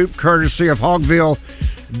Hoop Scoop, courtesy of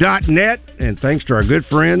Hogville.net, and thanks to our good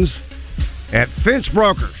friends at Fence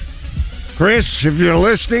Brokers. Chris, if you're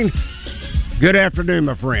listening, good afternoon,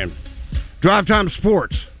 my friend. Drive Time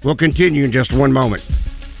Sports will continue in just one moment.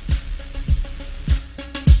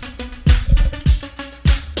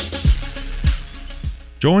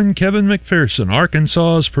 Join Kevin McPherson,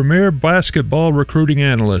 Arkansas's premier basketball recruiting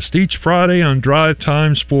analyst, each Friday on Drive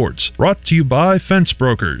Time Sports. Brought to you by Fence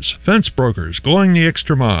Brokers. Fence Brokers, going the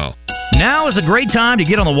extra mile. Now is a great time to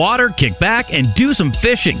get on the water, kick back, and do some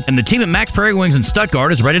fishing. And the team at Max Prairie Wings in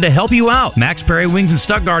Stuttgart is ready to help you out. Max Prairie Wings in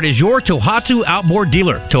Stuttgart is your Tohatsu outboard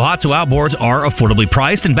dealer. Tohatsu outboards are affordably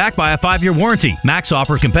priced and backed by a 5-year warranty. Max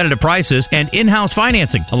offers competitive prices and in-house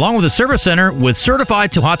financing, along with a service center with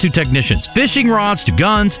certified Tohatsu technicians. Fishing rods to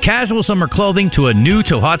guns, casual summer clothing to a new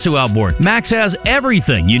Tohatsu outboard. Max has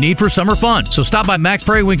everything you need for summer fun. So stop by Max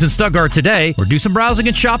Prairie Wings in Stuttgart today or do some browsing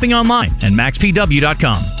and shopping online at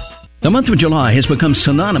maxpw.com. The month of July has become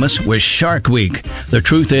synonymous with Shark Week. The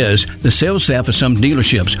truth is, the sales staff of some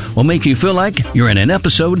dealerships will make you feel like you're in an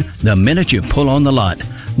episode the minute you pull on the lot.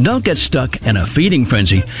 Don't get stuck in a feeding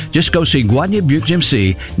frenzy. Just go see Gwatney Buick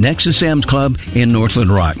GMC next to Sam's Club in North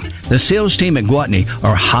Little Rock. The sales team at Gwatney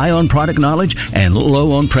are high on product knowledge and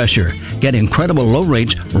low on pressure. Get incredible low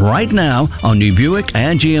rates right now on new Buick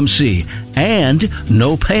and GMC. And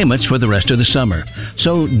no payments for the rest of the summer.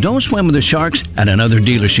 So don't swim with the sharks at another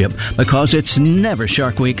dealership, because it's never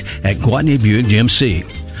Shark Week at Gwatney Buick GMC.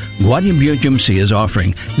 Gwatney Buick GMC is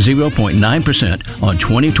offering 0.9% on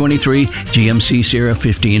 2023 GMC Sierra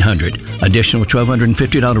 1500. Additional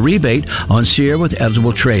 $1,250 rebate on Sierra with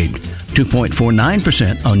eligible trade.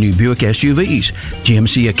 2.49% on new Buick SUVs,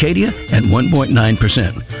 GMC Acadia at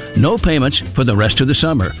 1.9%. No payments for the rest of the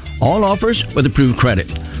summer. All offers with approved credit.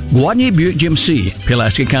 Gwatney Buick GMC,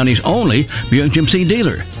 Pulaski County's only Buick GMC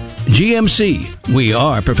dealer. GMC, we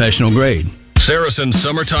are professional grade. Saracen's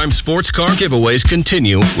summertime sports car giveaways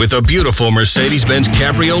continue with a beautiful Mercedes-Benz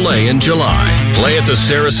Cabriolet in July. Play at the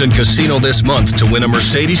Saracen Casino this month to win a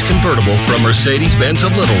Mercedes convertible from Mercedes-Benz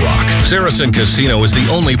of Little Rock. Saracen Casino is the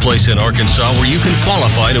only place in Arkansas where you can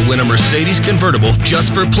qualify to win a Mercedes convertible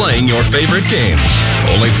just for playing your favorite games.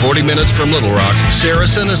 Only 40 minutes from Little Rock,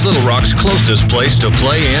 Saracen is Little Rock's closest place to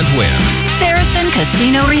play and win. Saracen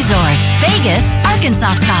Casino Resort, Vegas,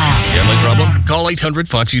 Arkansas style. Gambling problem? Call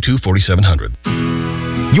 800-522-4700.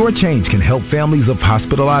 Your change can help families of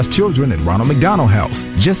hospitalized children at Ronald McDonald House.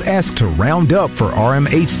 Just ask to round up for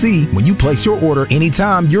RMHC when you place your order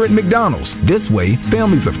anytime you're at McDonald's. This way,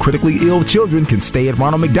 families of critically ill children can stay at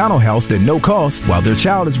Ronald McDonald House at no cost while their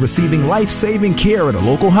child is receiving life-saving care at a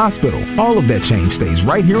local hospital. All of that change stays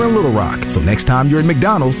right here in Little Rock. So next time you're at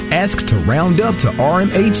McDonald's, ask to round up to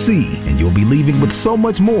RMHC, and you'll be leaving with so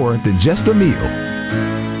much more than just a meal.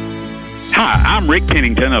 Hi, I'm Rick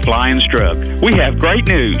Pennington of Lions Drug. We have great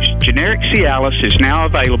news. Generic Cialis is now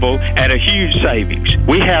available at a huge savings.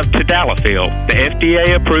 We have Tadalafil, the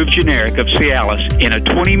FDA-approved generic of Cialis, in a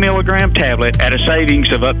 20-milligram tablet at a savings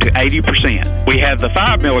of up to 80%. We have the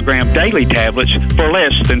 5-milligram daily tablets for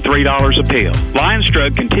less than $3 a pill. Lions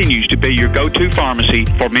Drug continues to be your go-to pharmacy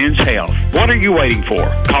for men's health. What are you waiting for?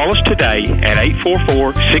 Call us today at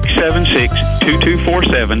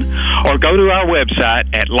 844-676-2247 or go to our website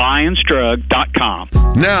at lionsdrug.com.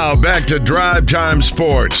 Now back to Drive Time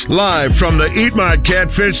Sports, live from the Eat My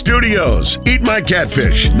Catfish studios. Eat My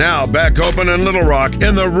Catfish, now back open in Little Rock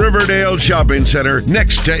in the Riverdale Shopping Center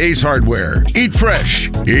next to Ace Hardware. Eat fresh,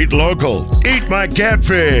 eat local, Eat My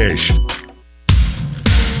Catfish.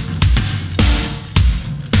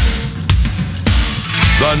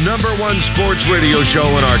 The number one sports radio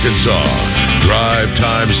show in Arkansas, Drive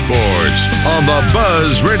Time Sports on the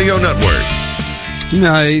Buzz Radio Network. You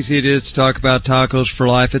know how easy it is to talk about Tacos for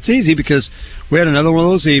Life. It's easy because we had another one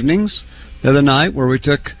of those evenings the other night where we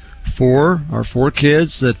took our four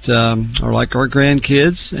kids that are like our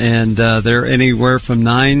grandkids, and they're anywhere from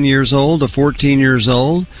 9 years old to 14 years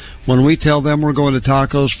old. When we tell them we're going to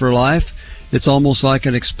Tacos for Life, it's almost like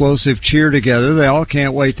an explosive cheer together. They all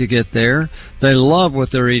can't wait to get there. They love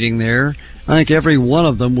what they're eating there. I think every one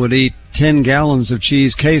of them would eat 10 gallons of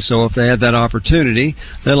cheese queso if they had that opportunity.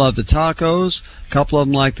 They love the tacos. A couple of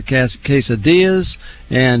them like the quesadillas.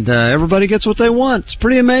 And everybody gets what they want. It's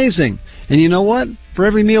pretty amazing. And you know what? For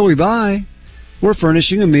every meal we buy, we're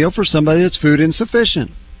furnishing a meal for somebody that's food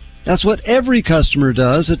insufficient. That's what every customer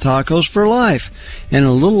does at Tacos for Life. And in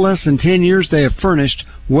a little less than 10 years, they have furnished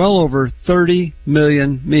well over 30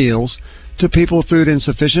 million meals to people with food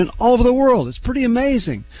insufficient all over the world. It's pretty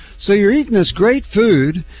amazing. So you're eating this great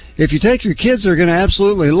food. If you take your kids, they're going to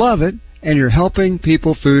absolutely love it, and you're helping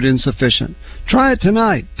people food insufficient. Try it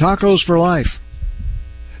tonight. Tacos for Life.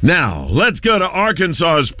 Now, let's go to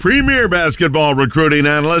Arkansas's premier basketball recruiting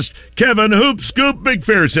analyst, Kevin Hoop Scoop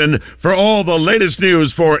McPherson, for all the latest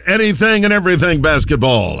news for anything and everything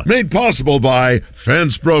basketball. Made possible by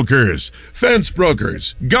Fence Brokers. Fence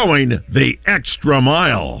Brokers, going the extra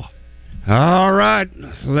mile. All right,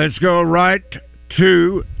 let's go right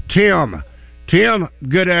to Tim. Tim,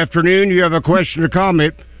 good afternoon. You have a question or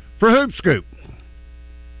comment for Hoop Scoop?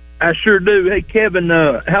 I sure do. Hey, Kevin,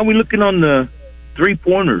 how are we looking on the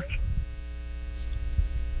three-pointers?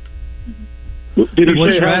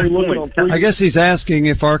 I guess he's asking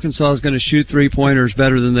if Arkansas is going to shoot three-pointers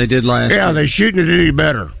better than they did last year. Yeah, they're shooting it any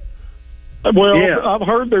better. Well, I've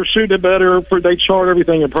heard they're shooting it better. They chart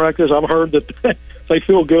everything in practice. I've heard that they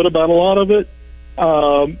feel good about a lot of it.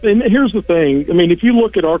 And here's the thing. I mean, if you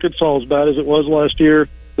look at Arkansas as bad as it was last year,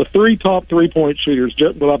 the three top three-point shooters,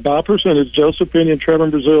 by percentage, Joseph Pinion, Trevor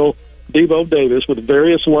Brazile, Devo Davis, with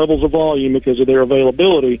various levels of volume because of their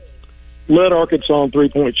availability, led Arkansas in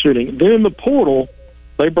three-point shooting. Then in the portal,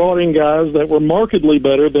 they brought in guys that were markedly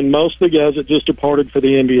better than most of the guys that just departed for the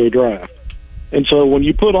NBA draft. And so when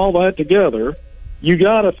you put all that together, you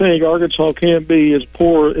got to think Arkansas can't be as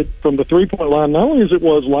poor from the three-point line, not only as it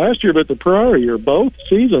was last year, but the prior year. Both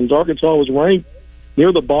seasons, Arkansas was ranked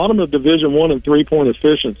near the bottom of Division I in three-point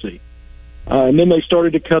efficiency. And then they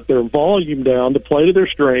started to cut their volume down to play to their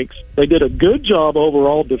strengths. They did a good job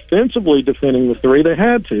overall defensively defending the three. They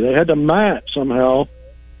had to. They had to match somehow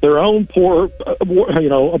their own poor,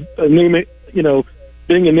 anemic,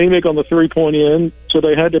 being anemic on the three-point end. So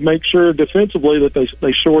they had to make sure defensively that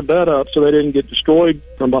they shored that up so they didn't get destroyed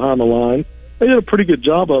from behind the line. They did a pretty good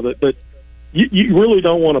job of it, but you really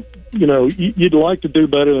don't want to, you'd like to do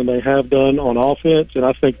better than they have done on offense, and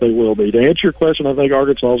I think they will be. To answer your question, I think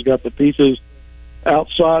Arkansas's got the pieces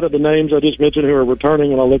outside of the names I just mentioned who are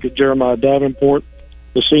returning. When I look at Jeremiah Davenport,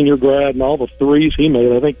 the senior grad, and all the threes he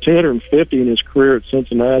made, I think 250 in his career at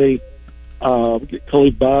Cincinnati.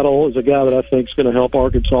 Khalif Battle is a guy that I think is going to help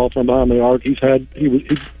Arkansas from behind the arc. He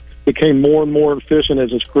became more and more efficient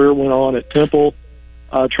as his career went on at Temple.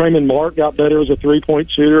 Trayman Mark got better as a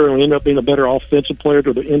three-point shooter and ended up being a better offensive player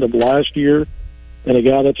to the end of last year, and a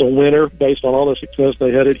guy that's a winner based on all the success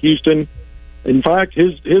they had at Houston. In fact,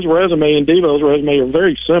 his resume and Devo's resume are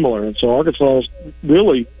very similar, and so Arkansas is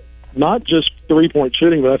really not just three-point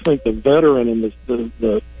shooting, but I think the veteran and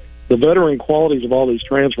the veteran qualities of all these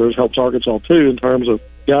transfers helps Arkansas too in terms of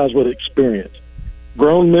guys with experience.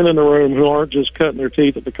 Grown men in the room who aren't just cutting their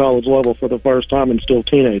teeth at the college level for the first time and still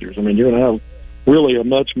teenagers. I mean, you're going to have really a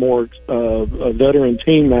much more a veteran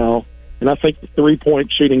team now, and I think the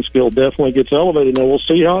three-point shooting skill definitely gets elevated. Now we'll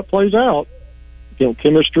see how it plays out.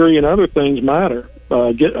 Chemistry and other things matter.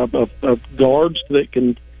 Get guards that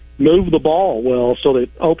can move the ball well so that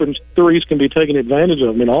open threes can be taken advantage of.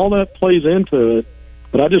 I mean, all that plays into it.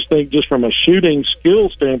 But I just think just from a shooting skill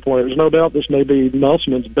standpoint, there's no doubt this may be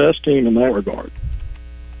Musselman's best team in that regard.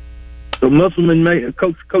 So Musselman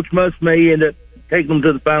Coach Muss may end up taking them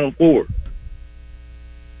to the Final Four.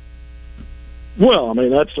 Well, I mean,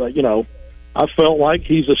 that's, I felt like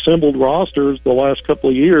he's assembled rosters the last couple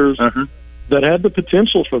of years that had the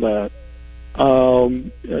potential for that.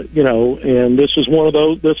 And this is one of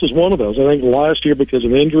those. I think last year, because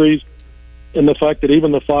of injuries and the fact that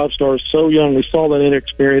even the five-stars so young, we saw that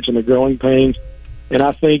inexperience and the growing pains. And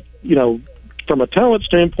I think, from a talent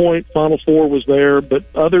standpoint, Final Four was there, but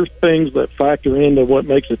other things that factor into what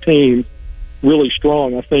makes a team really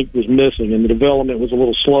strong, I think, was missing, and the development was a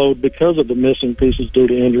little slowed because of the missing pieces due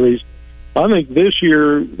to injuries. I think this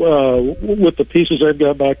year, with the pieces they've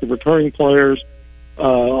got back, the returning players, a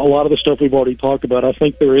lot of the stuff we've already talked about, I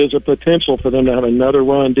think there is a potential for them to have another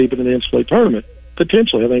run deep in the NCAA tournament.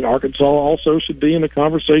 Potentially. I think Arkansas also should be in the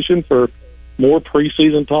conversation for more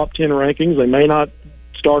preseason top 10 rankings. They may not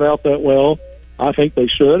start out that well. I think they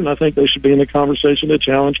should, and I think they should be in the conversation to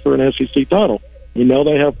challenge for an SEC title.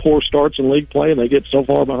 They have poor starts in league play, and they get so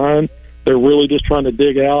far behind, they're really just trying to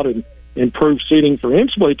dig out and improve seeding for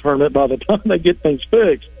NCAA tournament by the time they get things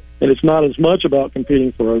fixed. And it's not as much about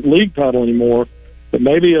competing for a league title anymore, but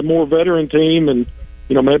maybe a more veteran team, and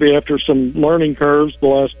maybe after some learning curves the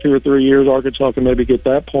last 2 or 3 years, Arkansas can maybe get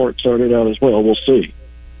that part started out as well. We'll see.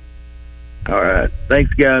 All right.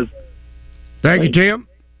 Thanks, guys. Thank you, Tim.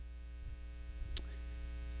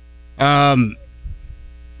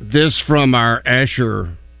 This from our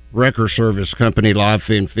Asher Wrecker Service Company live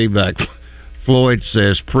feedback. Floyd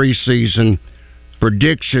says preseason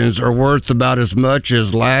predictions are worth about as much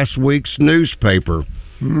as last week's newspaper.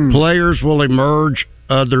 Players will emerge,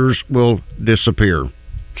 others will disappear.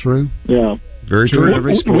 True. Yeah. Very true.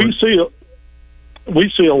 We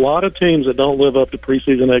see a lot of teams that don't live up to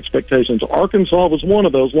preseason expectations. Arkansas was one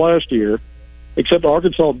of those last year, except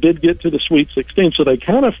Arkansas did get to the Sweet 16, so they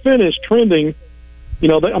kind of finished trending.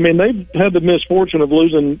 They've had the misfortune of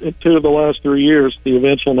losing 2 of the last 3 years to the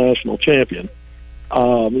eventual national champion.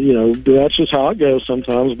 That's just how it goes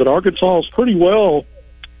sometimes. But Arkansas is pretty well,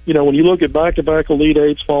 when you look at back-to-back Elite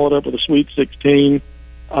Eights followed up with a Sweet 16,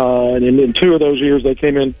 and in 2 of those years they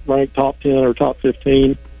came in ranked top 10 or top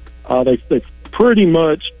 15, they've pretty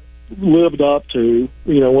much lived up to,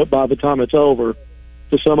 by the time it's over,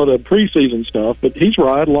 to some of the preseason stuff. But he's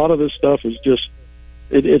right. A lot of this stuff is just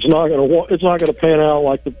it's not going to pan out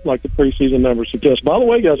like the preseason numbers suggest. By the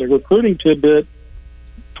way, guys, a recruiting tidbit: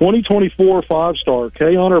 2024 5-star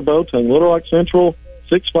K. Hunter Boateng, Little Rock Central,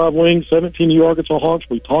 6'5" wing, 17U Arkansas Hawks.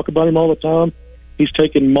 We talk about him all the time. He's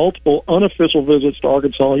taken multiple unofficial visits to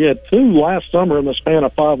Arkansas. He had 2 last summer in the span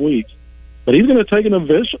of 5 weeks. But he's going to take an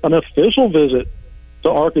official visit to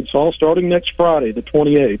Arkansas starting next Friday, the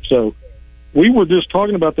 28th. So we were just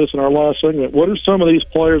talking about this in our last segment. What are some of these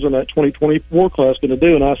players in that 2024 class going to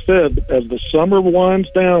do? And I said, as the summer winds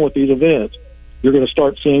down with these events, you're going to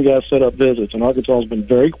start seeing guys set up visits. And Arkansas has been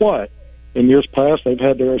very quiet. In years past, they've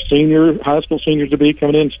had their high school seniors to be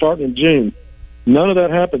coming in starting in June. None of that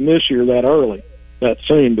happened this year that early, that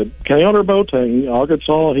soon. But K. Hunter Boateng,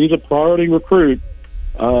 Arkansas, he's a priority recruit.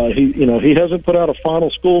 He hasn't put out a final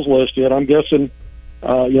schools list yet. I'm guessing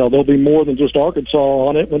there'll be more than just Arkansas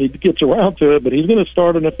on it when he gets around to it, but he's going to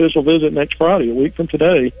start an official visit next Friday, a week from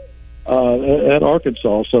today, at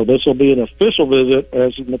Arkansas. So this will be an official visit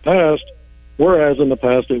whereas in the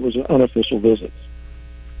past it was an unofficial visit.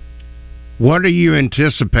 What are you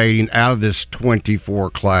anticipating out of this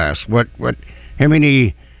 24 class? How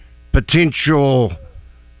many potential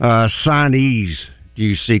signees do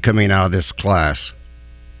you see coming out of this class?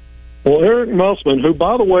 Well, Eric Musselman, who,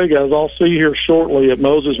 by the way, guys, I'll see here shortly at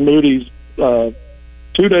Moses Moody's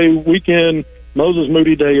 2-day weekend Moses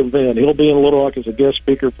Moody Day event. He'll be in Little Rock as a guest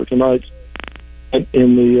speaker for tonight's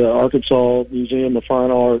in the Arkansas Museum of Fine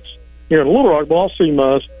Arts here in Little Rock. But I'll see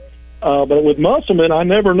Muss. But with Musselman, I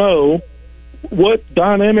never know what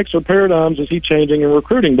dynamics or paradigms is he changing in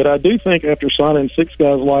recruiting. But I do think after signing 6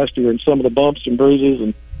 guys last year and some of the bumps and bruises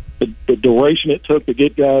and the duration it took to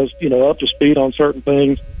get guys, up to speed on certain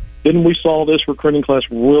things, then we saw this recruiting class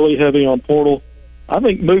really heavy on portal. I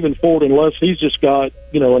think moving forward, unless he's just got,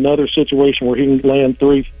 another situation where he can land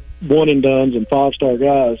 3 one-and-dones and 5-star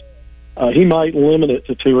guys, he might limit it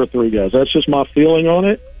to 2 or 3 guys. That's just my feeling on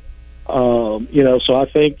it. So I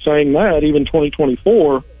think saying that, even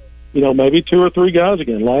 2024, maybe 2 or 3 guys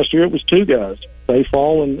again. Last year it was 2 guys,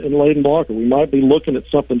 Bayfall and Layden Blocker. We might be looking at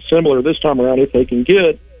something similar this time around if they can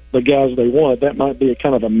get the guys they want. That might be a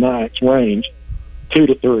kind of a max range, 2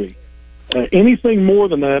 to 3. Anything more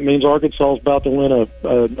than that means Arkansas is about to win a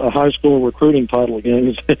high school recruiting title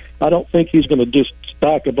again. I don't think he's going to just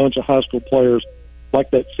stack a bunch of high school players like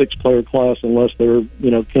that 6-player class unless they're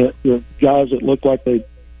guys that look like they'd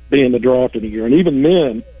be in the draft in a year. And even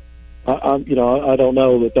then, I don't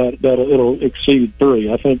know that it'll exceed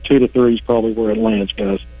 3. I think 2 to 3 is probably where it lands,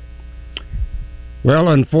 guys. Well,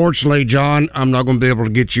 unfortunately, John, I'm not going to be able to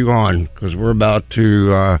get you on because we're about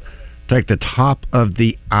to take the top of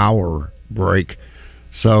the hour break.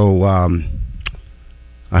 So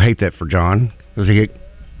I hate that for John because he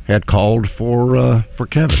had called for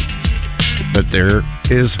Kevin. But there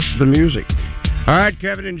is the music. All right,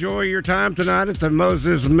 Kevin, enjoy your time tonight at the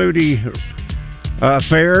Moses Moody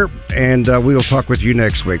Fair, and we'll talk with you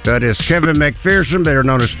next week. That is Kevin McPherson, better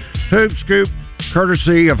known as Hoop Scoop,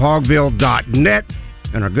 courtesy of Hogville.net,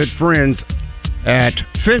 and our good friends at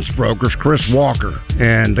Fence Brokers, Chris Walker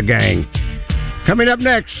and the gang. Coming up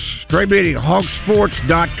next, Trey Beatty,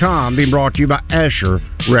 hogsports.com, being brought to you by Asher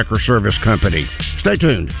Wrecker Service Company. Stay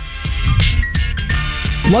tuned.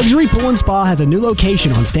 Luxury Pool and Spa has a new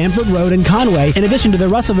location on Stanford Road in Conway, in addition to their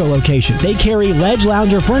Russellville location. They carry Ledge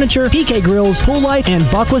Lounger furniture, PK grills, pool light, and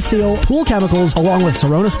Buckwa Seal pool chemicals, along with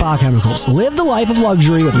Serona Spa chemicals. Live the life of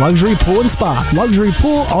luxury with Luxury Pool and Spa.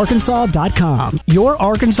 LuxuryPoolArkansas.com. Your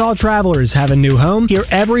Arkansas travelers have a new home. Hear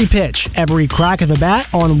every pitch, every crack of the bat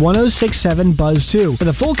on 106.7 Buzz 2. For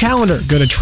the full calendar, go to